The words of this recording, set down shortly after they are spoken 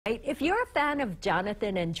Right. If you're a fan of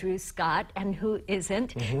Jonathan and Drew Scott, and who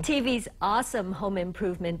isn't, TV's awesome home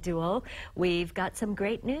improvement duo, we've got some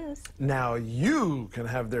great news. Now you can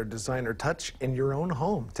have their designer touch in your own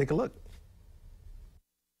home. Take a look.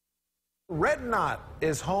 Red Knot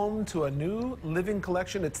is home to a new living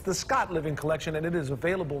collection. It's the Scott Living Collection, and it is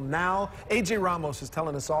available now. AJ Ramos is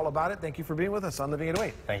telling us all about it. Thank you for being with us on Living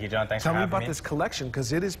 808. Thank you, John. Thanks for having me. Tell me about this collection,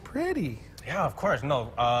 because it is pretty. Yeah, of course.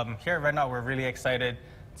 No, here at Red Knot, we're really excited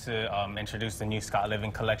to introduce the new Scott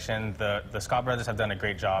Living Collection. The Scott brothers have done a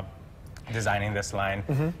great job designing this line.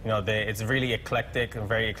 You know, it's really eclectic, a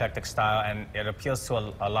very eclectic style, and it appeals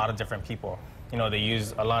to a lot of different people. You know, they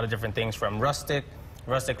use a lot of different things from rustic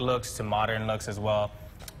looks to modern looks as well,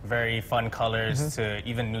 very fun colors to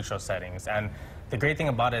even neutral settings. And the great thing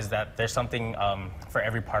about it is that there's something for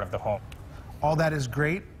every part of the home. All that is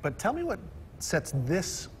great, but tell me what sets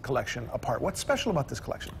this collection apart. What's special about this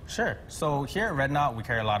collection? Sure. So here at Red Knot, we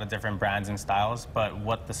carry a lot of different brands and styles, but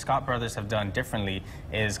what the Scott brothers have done differently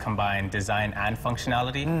is combine design and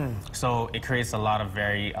functionality. So it creates a lot of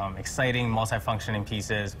very exciting, multi-functioning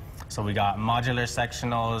pieces. So we got modular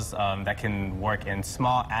sectionals that can work in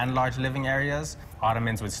small and large living areas,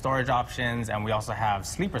 ottomans with storage options, and we also have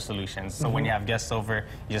sleeper solutions. So when you have guests over,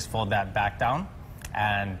 you just fold that back down,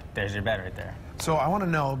 and there's your bed right there. So I want to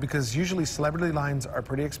know, because usually celebrity lines are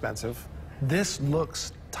pretty expensive. This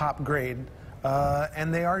looks top grade,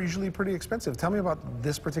 and they are usually pretty expensive. Tell me about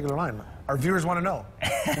this particular line. Our viewers want to know.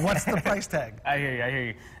 What's the price tag? I hear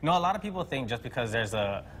you. No, a lot of people think just because there's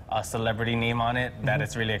a celebrity name on it that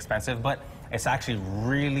it's really expensive, but it's actually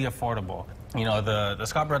really affordable. You know, the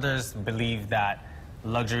Scott brothers believe that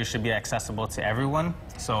luxury should be accessible to everyone,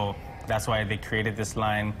 so that's why they created this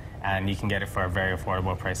line, and you can get it for a very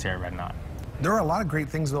affordable price here at Red Knot. There are a lot of great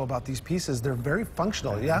things, though, about these pieces. They're very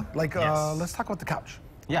functional, yeah? Like, Yes. Let's talk about the couch.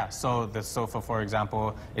 Yeah, so the sofa, for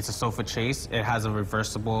example, it's a sofa chase. It has a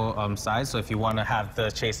reversible side, so if you want to have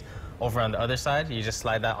the chase over on the other side, you just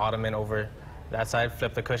slide that ottoman over that side,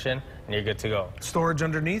 flip the cushion, and you're good to go. Storage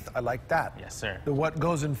underneath, I like that. Yes, sir. What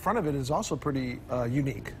goes in front of it is also pretty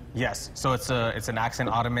unique. Yes, so it's an accent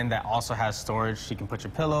ottoman that also has storage. You can put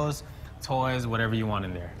your pillows, toys, whatever you want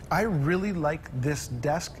in there. I really like this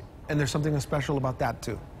desk, and there's something special about that,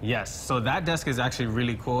 too. Yes, so that desk is actually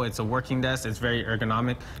really cool. It's a working desk. It's very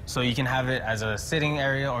ergonomic. So you can have it as a sitting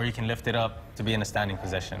area, or you can lift it up to be in a standing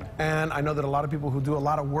position. And I know that a lot of people who do a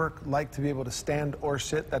lot of work like to be able to stand or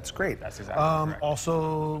sit. That's great. That's exactly correct.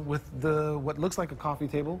 Also, with what looks like a coffee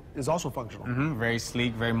table is also functional. Very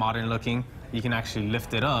sleek, very modern looking. You can actually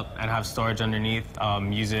lift it up and have storage underneath,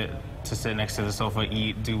 use it to sit next to the sofa,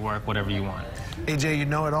 eat, do work, whatever you want. AJ, you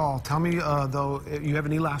know it all. Tell me, though, you have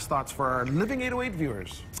any last thoughts for our Living 808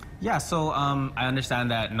 viewers? Yeah, so I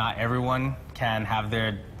understand that not everyone can have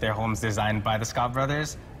their homes designed by the Scott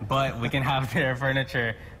brothers, but we can have their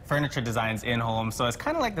furniture designs in home, so it's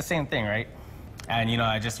kind of like the same thing, right? And, you know,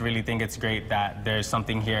 I just really think it's great that there's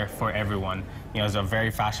something here for everyone. You know, it's a very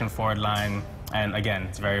fashion-forward line, and again,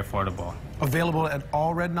 it's very affordable. Available at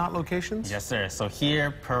all Red Knot locations? Yes, sir. So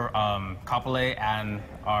here, per Kapolei and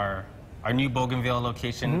our new Bougainville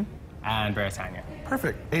location, and Britannia.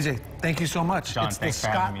 Perfect. AJ, thank you so much. John, it's the thanks for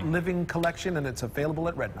having Scott me. Living Collection, and it's available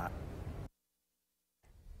at Red Knot.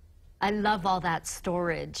 I love all that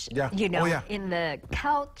storage, you know, in the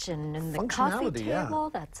couch and in the coffee table.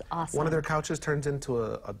 That's awesome. One of their couches turns into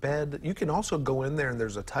a bed. You can also go in there and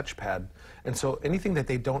there's a touchpad. And so anything that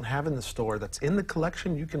they don't have in the store that's in the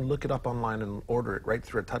collection, you can look it up online and order it right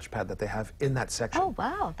through a touchpad that they have in that section. Oh,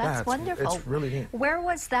 wow. That's wonderful. It's really neat. Where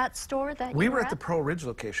was that store that we you were at the Pearl Ridge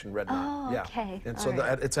location, Red Knot. Oh, okay. And so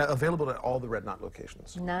it's available at all the Red Knot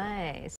locations. Nice.